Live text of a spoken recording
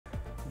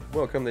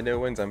Welcome to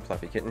KnowOnes. I'm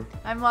flopykitten.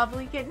 I'm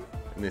woblykitten.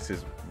 And this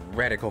is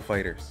Radical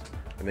Fighters.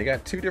 And they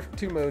got two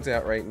modes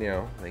out right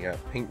now. They got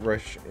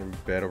Paintbrush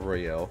and Battle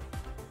Royale.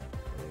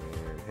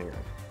 And hang on.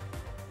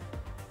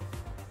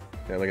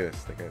 Now look at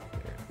this.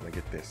 Look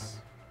at this.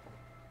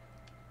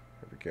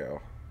 There we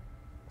go.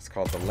 It's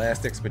called the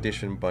Last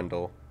Expedition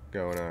bundle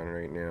going on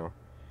right now.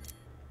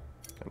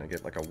 And I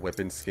get like a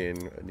weapon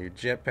skin, a new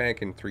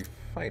jetpack, and 3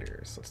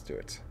 fighters. Let's do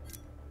it.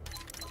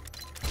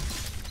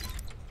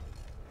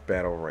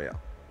 Battle Royale.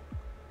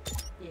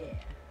 Yeah.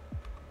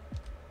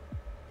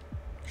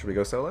 Should we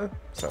go solo?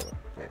 Solo.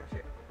 Yeah.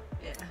 Sure.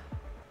 Yeah.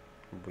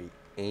 We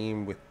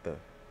aim with the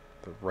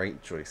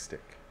right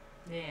joystick.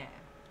 Yeah.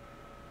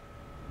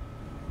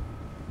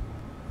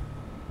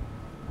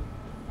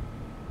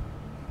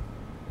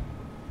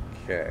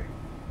 Okay.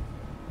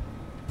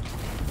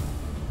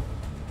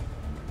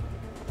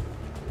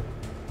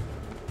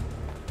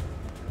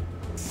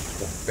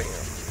 Oh, bam.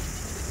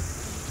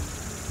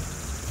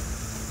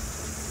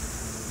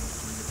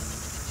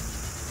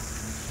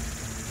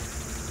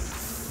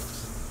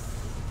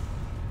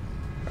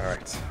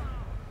 Alright.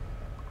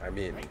 I'm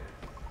in.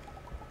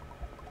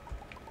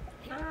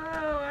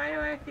 Oh, why do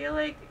I feel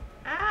like...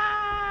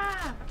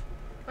 Ah!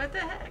 What the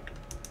heck?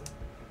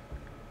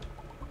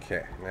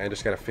 Okay, now I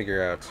just gotta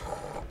figure out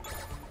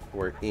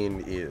where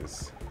in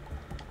is.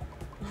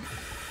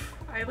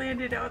 I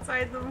landed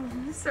outside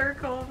the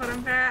circle, but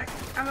I'm back.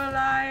 I'm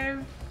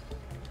alive.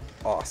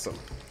 Awesome.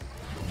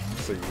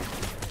 So you...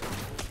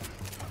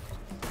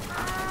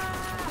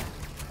 Ah!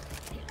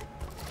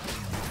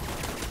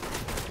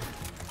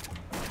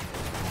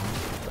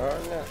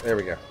 Oh no, there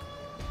we go.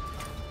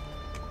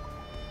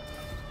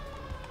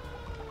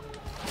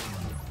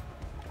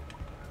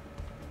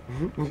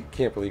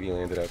 Can't believe you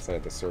landed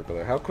outside the circle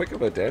there. How quick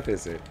of a death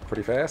is it?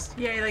 Pretty fast?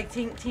 Yeah, like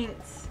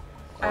tinks.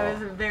 Oh. I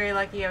was very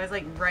lucky. I was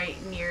like right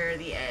near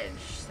the edge,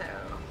 so.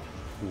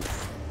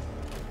 Oof.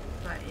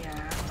 But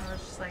yeah, I was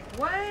just like,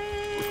 what?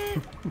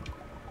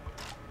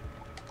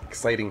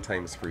 Exciting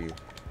times for you.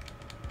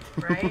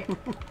 Right?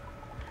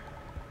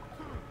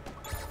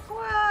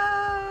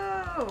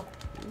 Whoa!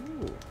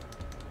 Ooh.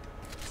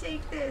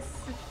 Take this.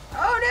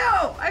 Oh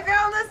no! I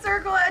found the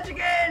circle edge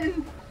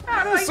again!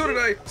 How do Oh, I so do-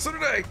 did I! So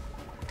did I!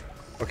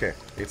 Okay,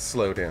 it's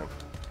slowed down.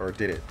 Or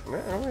did it? No,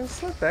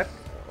 it's not that.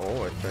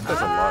 Oh, that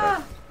does a lot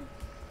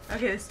of...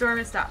 Okay, the storm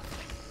has stopped.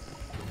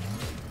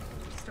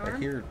 Storm? I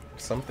hear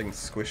something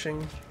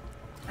squishing.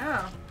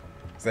 Oh.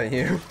 Is that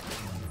you?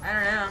 I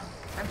don't know.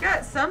 I've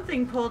got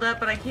something pulled up,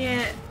 but I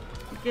can't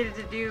get it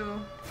to do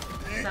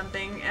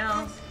something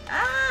else.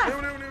 Ah!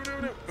 No, no, no, no,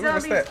 no. Ooh,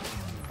 what's Zombies. that?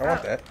 I want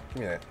Oh. that.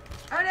 Give me that.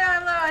 Oh no,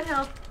 I'm low on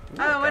health.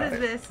 Ooh, I Oh, what got is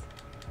it. this?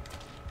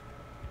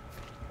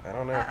 I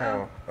don't know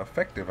how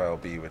effective I'll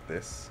be with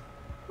this.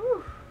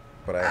 Whew.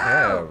 But I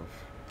have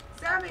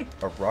Zombie!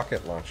 a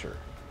rocket launcher.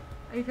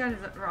 Oh, you found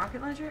a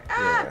rocket launcher?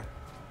 Ah! Yeah.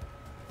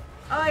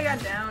 Oh, I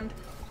got downed.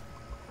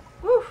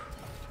 Whew.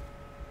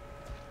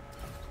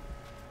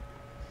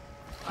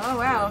 Oh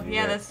wow,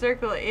 yeah, the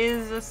circle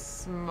is a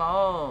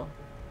small.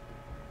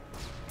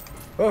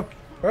 Oh,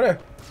 oh no.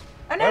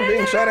 Oh, no, I'm no, being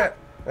no, shot no. at.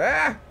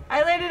 Ah!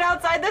 I landed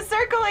outside the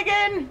circle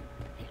again!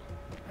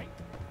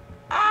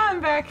 Ah,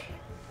 I'm back.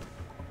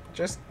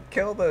 Just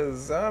kill the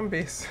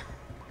zombies.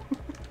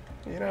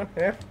 You don't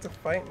have to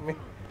fight me.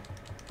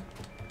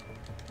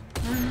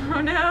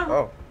 Oh no.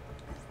 Oh.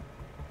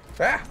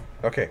 Ah!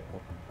 Okay.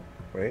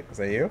 Wait, is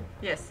that you?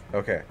 Yes,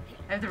 Okay.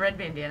 I have the red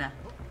bandana.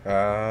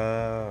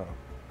 Oh.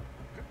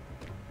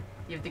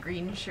 You have the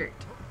green shirt,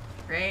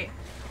 right?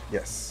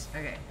 Yes.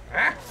 Okay.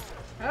 Ah!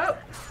 Oh!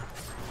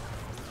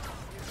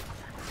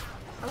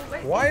 Oh,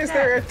 what Why is that?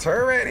 there a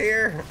turret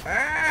here?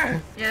 Ah!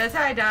 Yeah, that's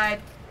how I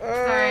died.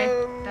 Sorry.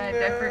 Oh,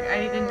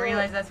 I didn't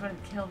realize that's what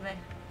killed me.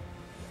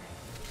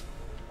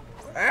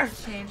 Ah!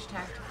 Change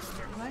tactics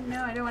here. What?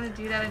 No, I don't want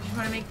to do that. I just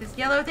want to make this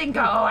yellow thing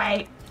go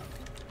away.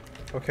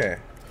 Okay.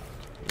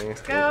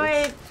 Go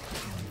away.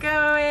 Go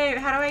away.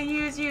 How do I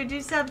use you?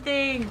 Do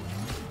something.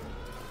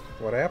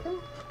 What happened?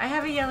 I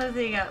have a yellow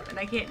thing up and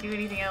I can't do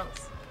anything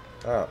else.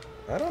 Oh,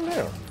 I don't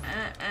know.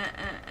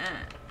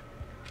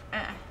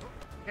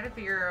 Gotta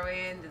figure our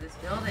way into this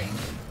building.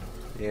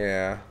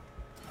 Yeah.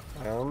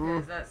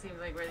 Because that seems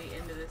like where the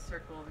end of this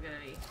circle is gonna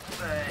be.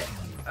 But,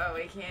 oh,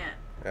 we can't.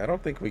 I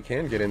don't think we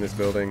can get in this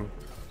building.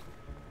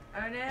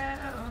 Oh no.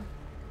 Oh,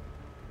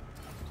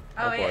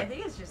 Oh, wait, boy. I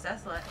think it's just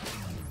us left.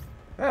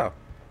 Oh.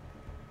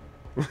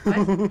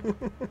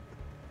 What?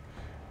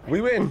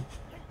 We win.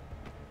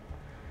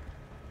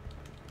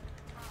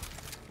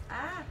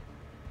 Ah,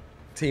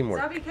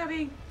 Teamwork. zombie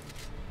coming.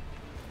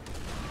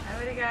 I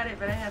would have got it,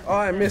 but I have. Oh,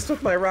 I missed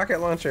with my rocket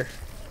launcher.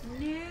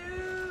 No.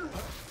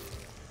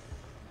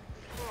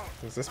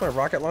 Is this my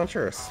rocket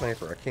launcher or a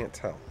sniper? I can't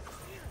tell.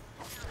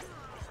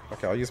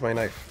 Okay, I'll use my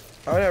knife.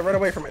 Oh no, run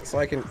away from it so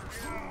I can...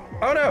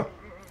 Oh no!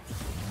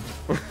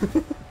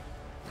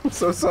 I'm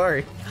so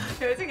sorry.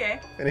 No, it's okay.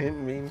 I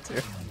didn't mean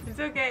to. It's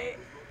okay.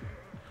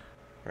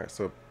 Alright,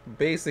 so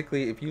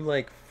basically, if you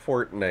like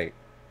Fortnite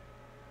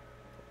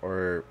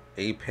or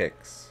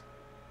Apex,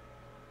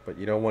 but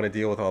you don't want to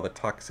deal with all the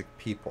toxic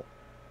people,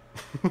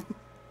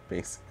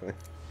 Basically.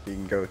 You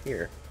can go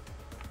here.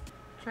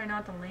 Try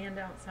not to land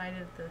outside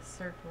of the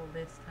circle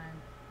this time.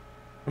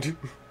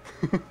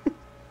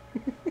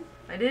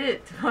 I did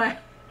it twice.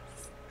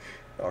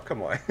 Oh,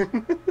 come on.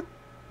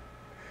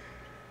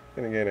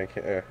 And again, I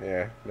can't.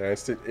 Yeah, no,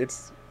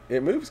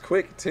 it moves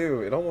quick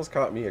too. It almost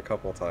caught me a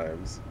couple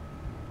times.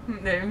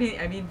 I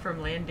mean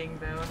from landing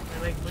though.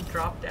 I like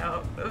dropped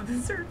out of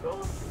the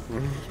circle.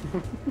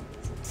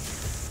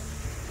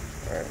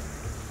 All right.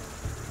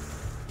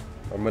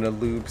 I'm gonna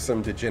lube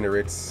some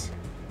degenerates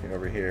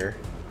over here.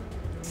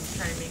 I'm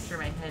trying to make sure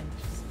my head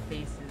just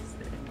faces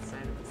the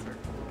inside of the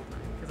circle all the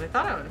time. Because I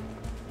thought I would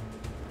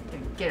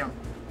get them.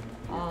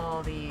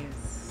 All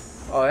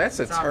these. Oh, that's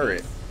a zombies.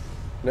 turret.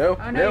 No,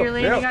 Oh no, you're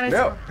landing on a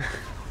no.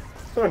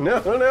 Oh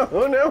no, oh no,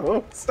 oh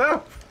no,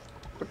 stop.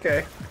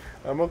 Okay,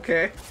 I'm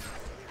okay.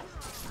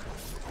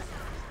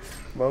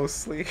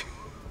 Mostly.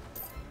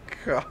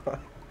 God.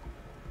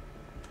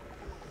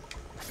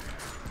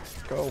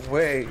 Go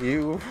away,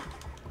 you.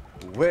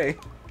 Away.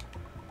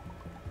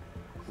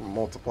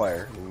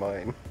 Multiplier,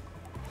 mine.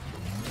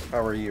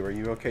 How are you? Are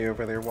you okay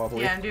over there,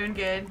 Wobbly? Yeah, I'm doing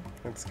good.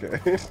 That's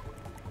good.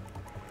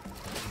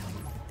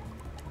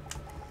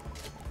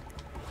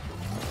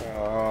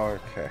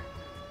 Okay.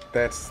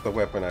 That's the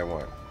weapon I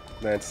want.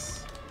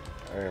 That's...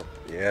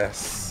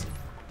 yes.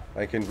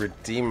 I can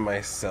redeem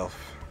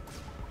myself.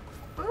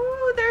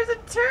 Ooh, there's a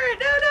turret!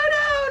 No, no,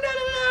 no! No,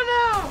 no, no,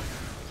 no!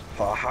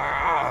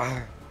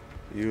 Haha!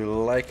 You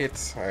like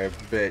it? I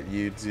bet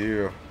you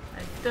do.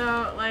 I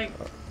don't like...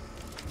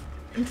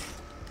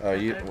 Oh,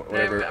 you...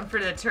 whatever. I'm for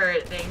the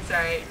turret thing,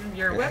 sorry.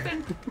 Your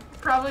weapon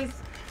probably...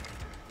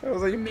 I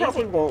was like, you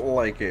probably won't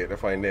like it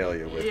if I nail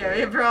you with it. Yeah,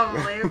 it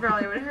probably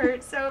would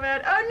hurt so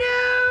bad. Oh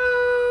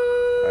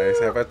no! I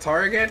just have a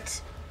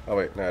target. Oh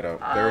wait, no I don't.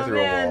 They're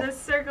through a wall. The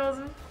circles.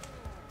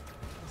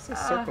 What's this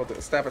circle?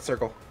 Stab at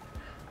circle.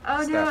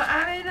 Oh Stab. no,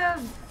 I'm in a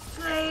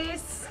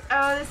place.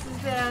 Oh, this is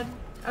bad.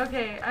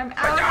 Okay, I'm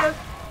out of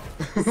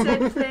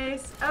said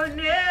place. Oh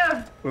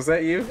no! Was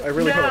that you? I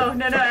really hope.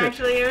 No,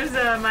 actually it was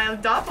my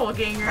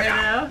doppelganger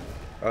though.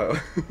 Oh.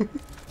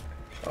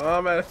 Oh,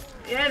 I'm at...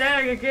 Yeah, no,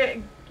 you're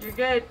good. You're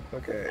good.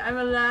 Okay. I'm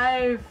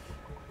alive.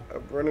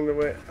 I'm running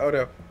away. Oh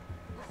no.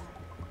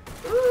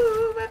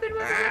 Ooh,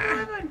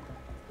 weapon.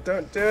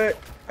 Don't do it.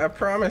 I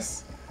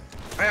promise.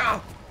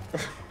 Ow!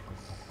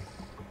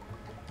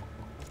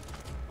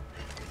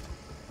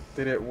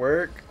 Did it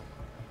work?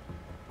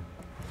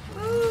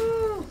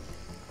 Ooh.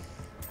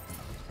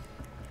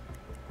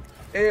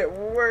 It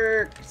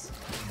worked.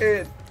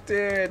 It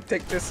did.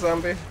 Take this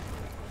zombie.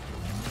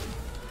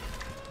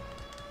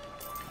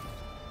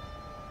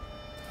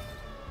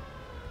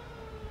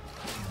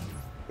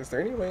 Is there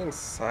any way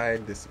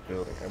inside this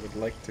building? I would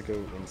like to go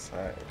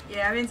inside.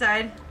 Yeah, I'm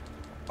inside.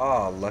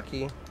 Aw,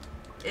 lucky.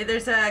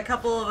 There's a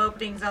couple of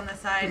openings on the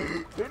side.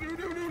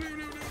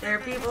 There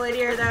are people in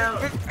here though.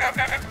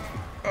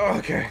 Oh,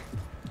 okay.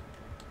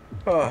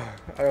 Oh,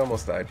 I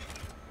almost died.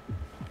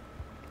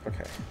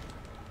 Okay.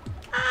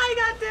 I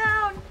got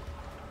down.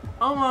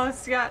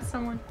 Almost got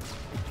someone.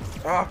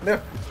 Oh,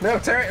 no. No,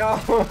 turret.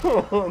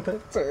 Oh,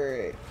 the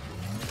turret.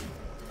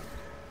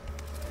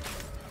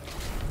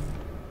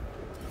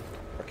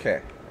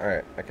 Okay,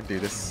 alright, I can do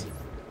this.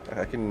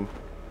 I don't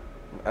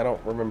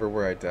remember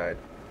where I died.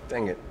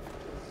 Dang it.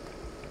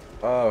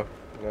 Oh,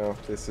 no,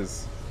 this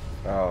is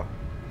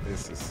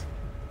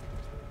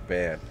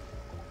bad.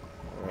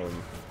 Oh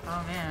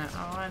man, I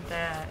want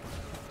that.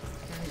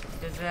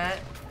 Does that?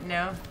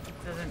 No, it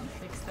doesn't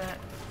fix that.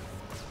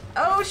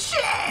 Oh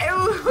shit!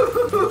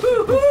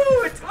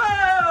 Ooh, it's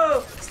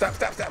whoa! Stop.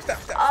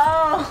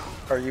 Oh!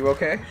 Are you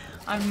okay?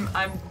 I'm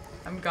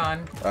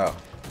gone. Oh.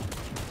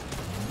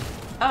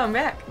 Oh, I'm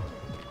back.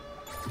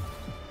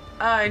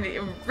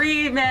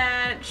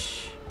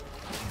 Rematch.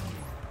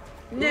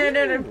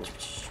 No.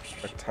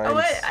 Oh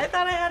wait, I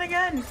thought I had a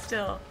gun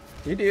still.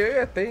 You do,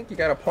 I think. You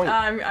got a point.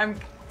 I'm.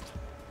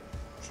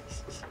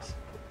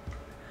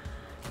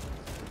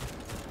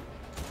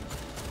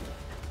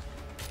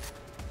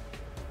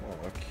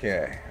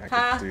 Okay, I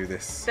can do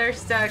this. They're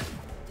stuck.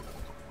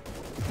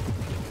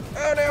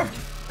 Oh no!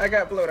 I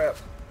got blown up.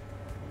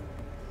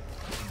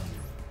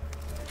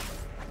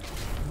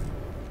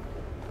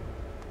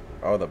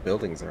 Oh, the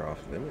buildings are off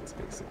limits,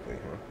 basically,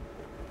 huh?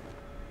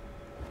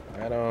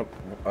 I don't...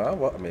 Oh,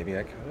 well, maybe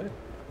I could.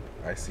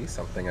 I see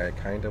something I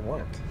kind of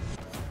want.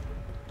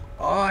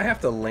 Oh, I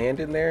have to land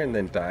in there and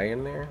then die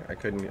in there? I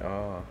couldn't...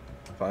 Oh,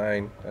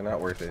 fine. They're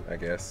not worth it, I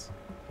guess.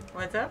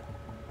 What's up?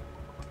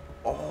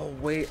 Oh,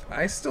 wait.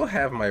 I still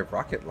have my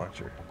rocket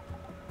launcher.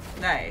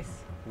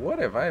 Nice. What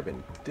have I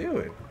been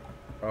doing?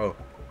 Oh.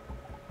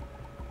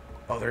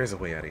 Oh, there is a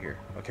way out of here.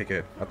 Okay,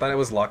 good. I thought I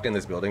was locked in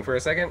this building for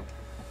a second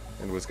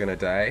and was gonna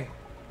die.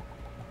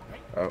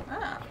 Oh.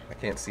 I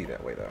can't see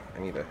that way, though. I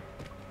need to...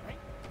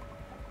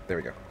 There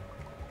we go.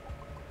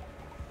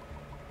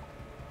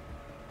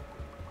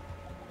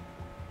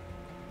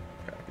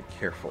 Gotta be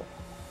careful.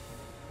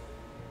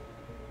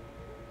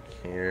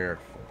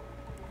 Careful.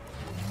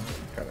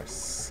 Gotta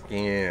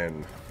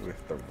scan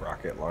with the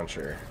rocket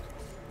launcher.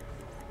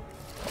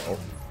 Oh.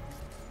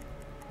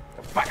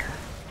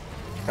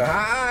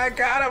 Ah, I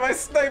got him! I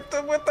sniped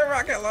him with the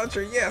rocket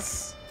launcher,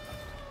 yes!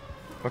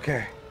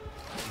 Okay.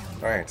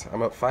 Alright,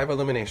 I'm up 5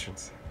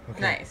 eliminations.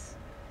 Okay. Nice.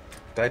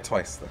 Died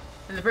twice, though.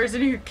 And the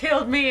person who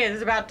killed me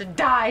is about to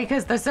die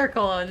because the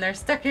circle and they're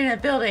stuck in a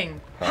building.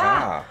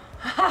 Ha!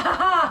 Ha ha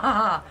ha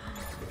ha!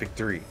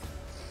 Victory.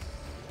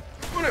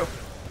 Oh no!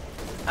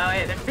 Oh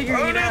wait, they're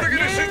figuring it out. Oh no, they're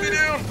gonna shoot me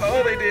down!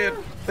 Oh, they did.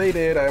 They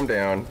did, I'm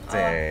down.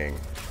 Dang.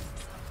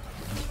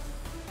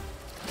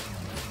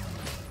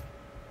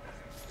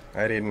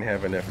 I didn't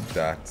have enough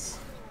dots.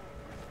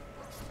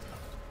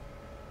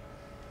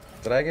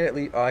 Did I get at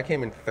least? Oh, I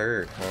came in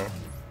 3rd, huh?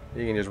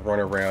 You can just run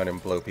around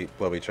and blow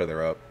each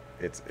other up.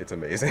 It's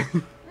amazing.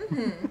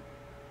 Mm-hmm.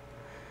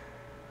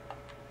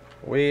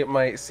 We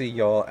might see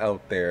y'all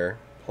out there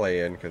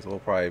playing, because we'll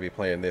probably be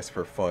playing this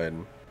for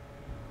fun.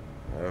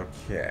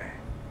 Okay.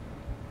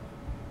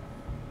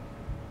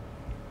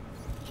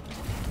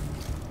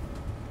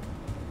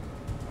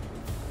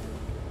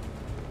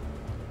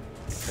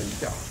 There you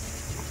go.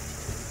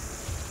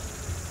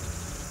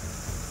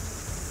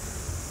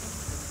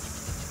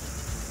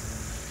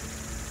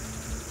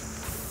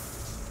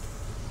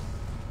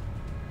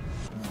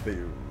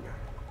 Boom.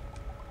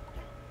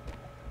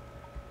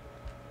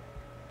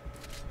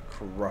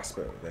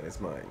 Crossbow, that is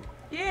mine.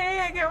 Yay,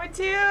 I got one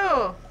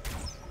too!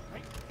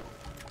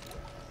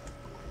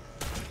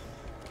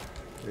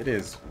 It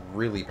is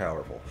really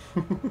powerful.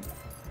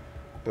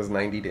 Does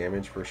 90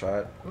 damage per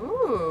shot.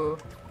 Ooh.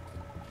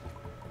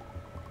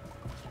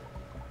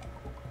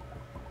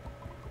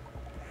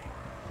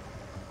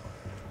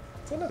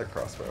 It's another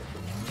crossbow.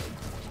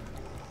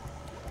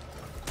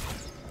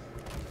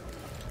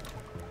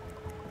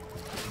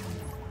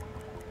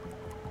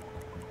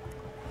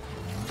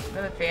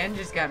 Oh, the fan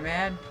just got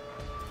mad.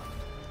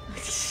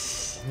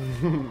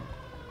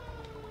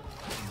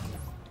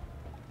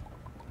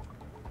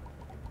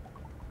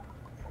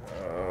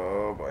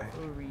 Oh boy.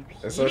 Ooh,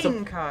 So it's a-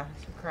 repeating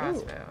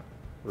crossbow.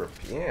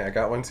 Yeah, I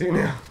got one too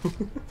now.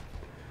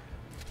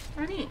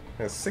 Oh, neat.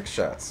 It has 6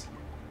 shots.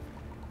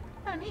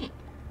 Oh, neat.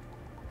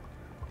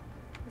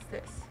 What's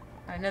this?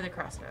 Oh, another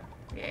crossbow.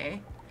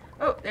 Yay.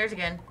 Oh, there's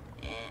again.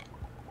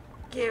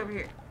 Get over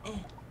here.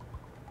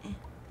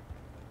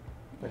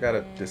 I got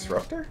a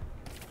disruptor?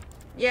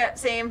 Yeah,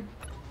 same.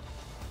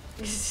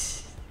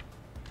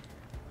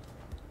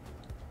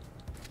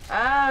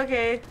 Ah,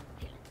 okay.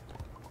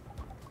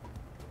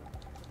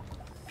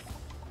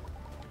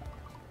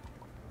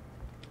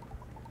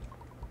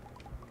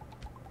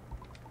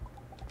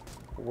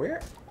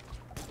 Where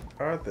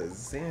are the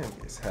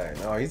zombies? Hi.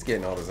 No, he's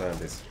getting all the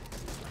zombies.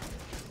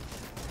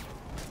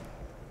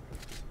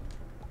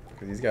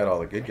 Because he's got all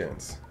the good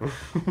guns.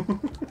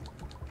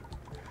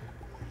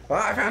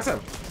 Ah, I found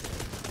some!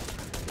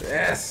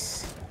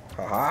 Yes!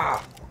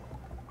 Haha!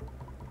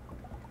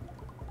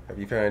 Have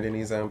you found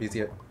any zombies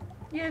yet?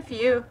 Yeah, a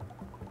few.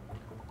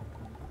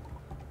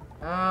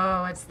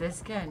 Oh, what's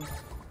this gun?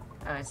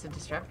 Oh, it's a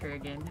disruptor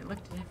again. It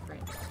looked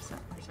different for some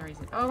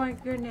reason. Oh my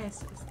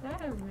goodness. Is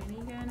that a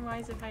minigun? Why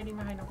is it hiding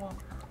behind a wall?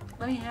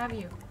 Let me have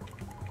you.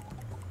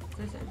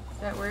 Does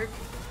that work?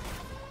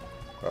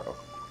 Uh-oh.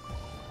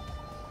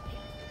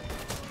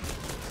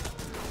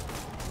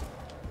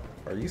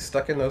 Are you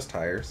stuck in those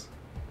tires?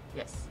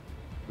 Yes.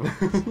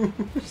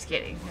 Just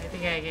kidding. I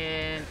think I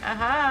can.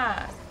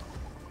 Aha!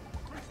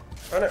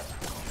 Oh no!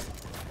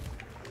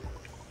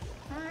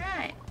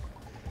 Alright.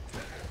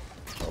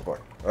 Oh boy.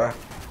 Ah,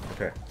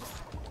 okay.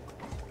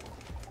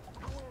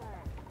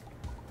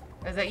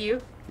 Is that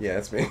you? Yeah,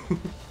 it's me.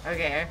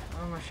 Okay,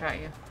 I almost shot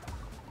you.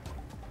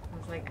 I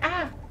was like,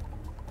 ah!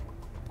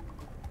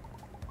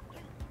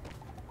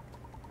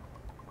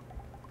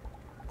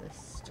 The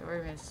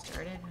storm has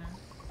started, huh?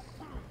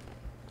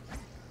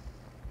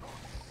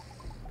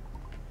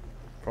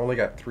 I've only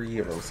got 3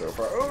 of them so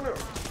far. Oh no!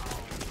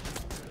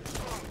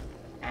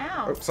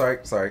 Ow! Oh, sorry.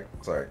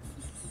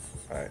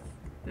 Alright.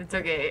 It's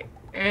okay.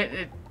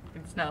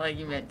 It's not like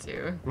you meant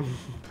to.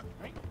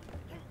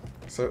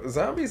 So,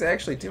 zombies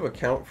actually do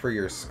account for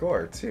your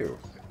score, too.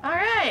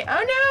 Alright!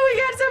 Oh no! We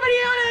got somebody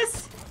on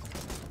us!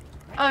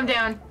 Oh, I'm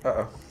down.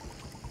 Uh-oh.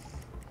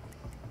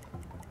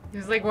 It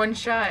was like one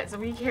shot, so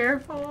be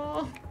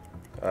careful.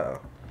 Uh-oh.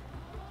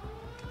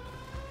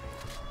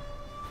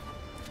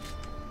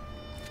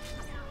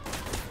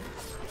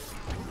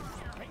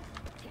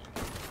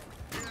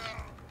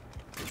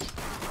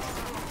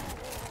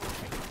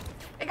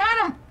 I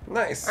got him!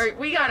 Nice! Or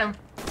we got him.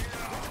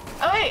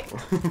 Oh wait!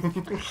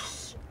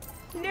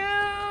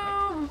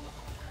 No!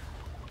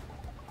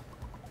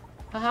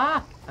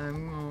 Haha!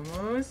 I'm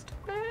almost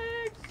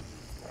back.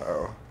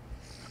 Uh-oh.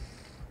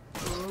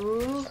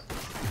 Ooh.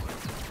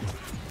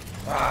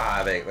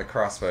 Ah, the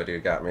crossbow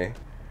dude got me.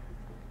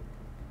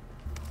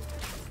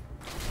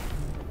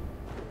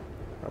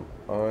 I'm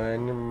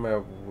on my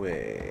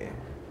way.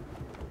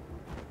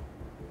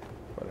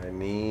 But I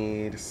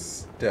need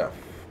stuff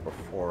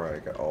before I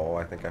go. Oh,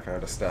 I think I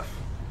found a stuff.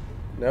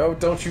 No,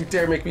 don't you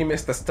dare make me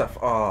miss the stuff.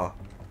 Oh.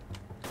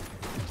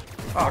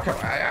 Oh, come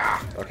on.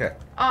 Ah, okay.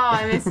 Oh,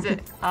 I missed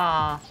it.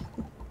 Aw.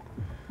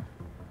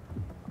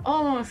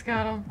 Almost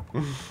got him.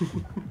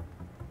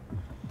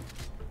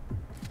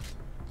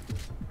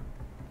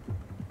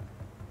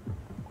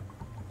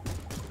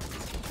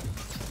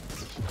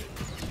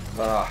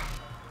 Ah.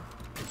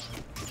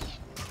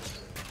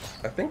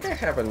 I think I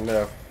have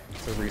enough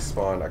to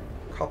respawn a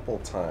couple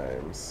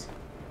times.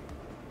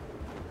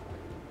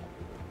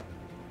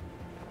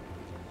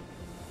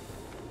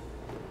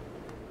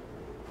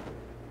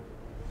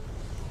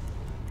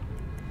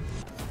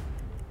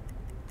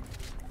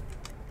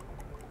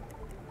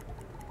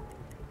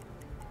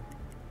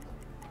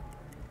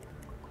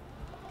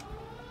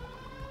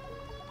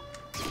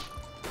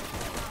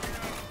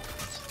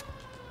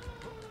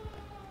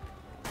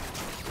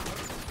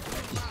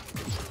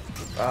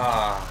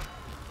 Ah,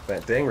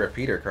 that dang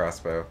repeater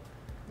crossbow.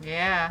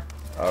 Yeah.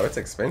 Oh, it's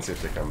expensive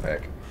to come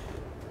back.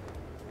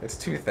 It's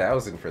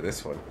 2,000 for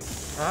this one.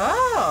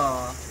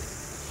 Oh.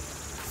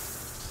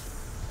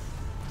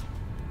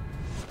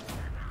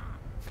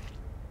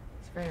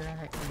 It's very around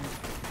that corner.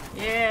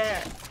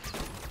 Yeah.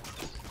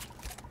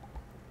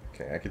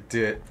 Okay, I could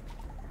do it.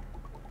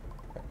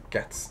 I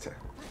guts to.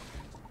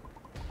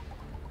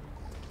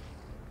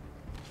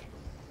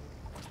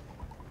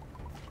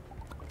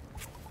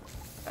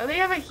 Oh, they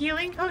have a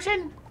healing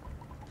potion?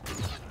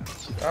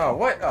 Oh,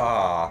 what?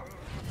 Aw.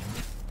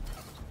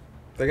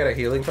 They got a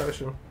healing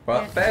potion?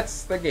 Well, Yeah.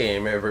 that's the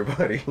game,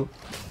 everybody.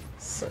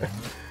 So,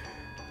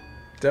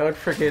 don't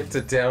forget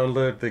to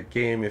download the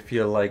game if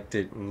you liked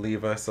it, and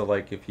leave us a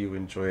like if you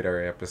enjoyed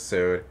our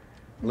episode.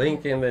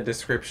 Link in the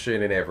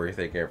description and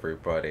everything,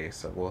 everybody.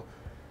 So we'll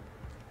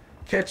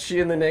catch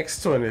you in the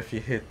next one if you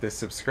hit the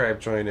subscribe,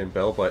 join, and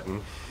bell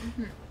button.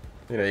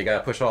 You know, you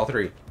gotta push all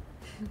three.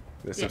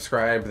 The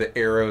subscribe, the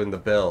arrow, and the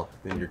bell.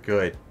 Then you're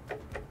good.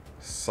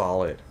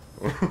 Solid.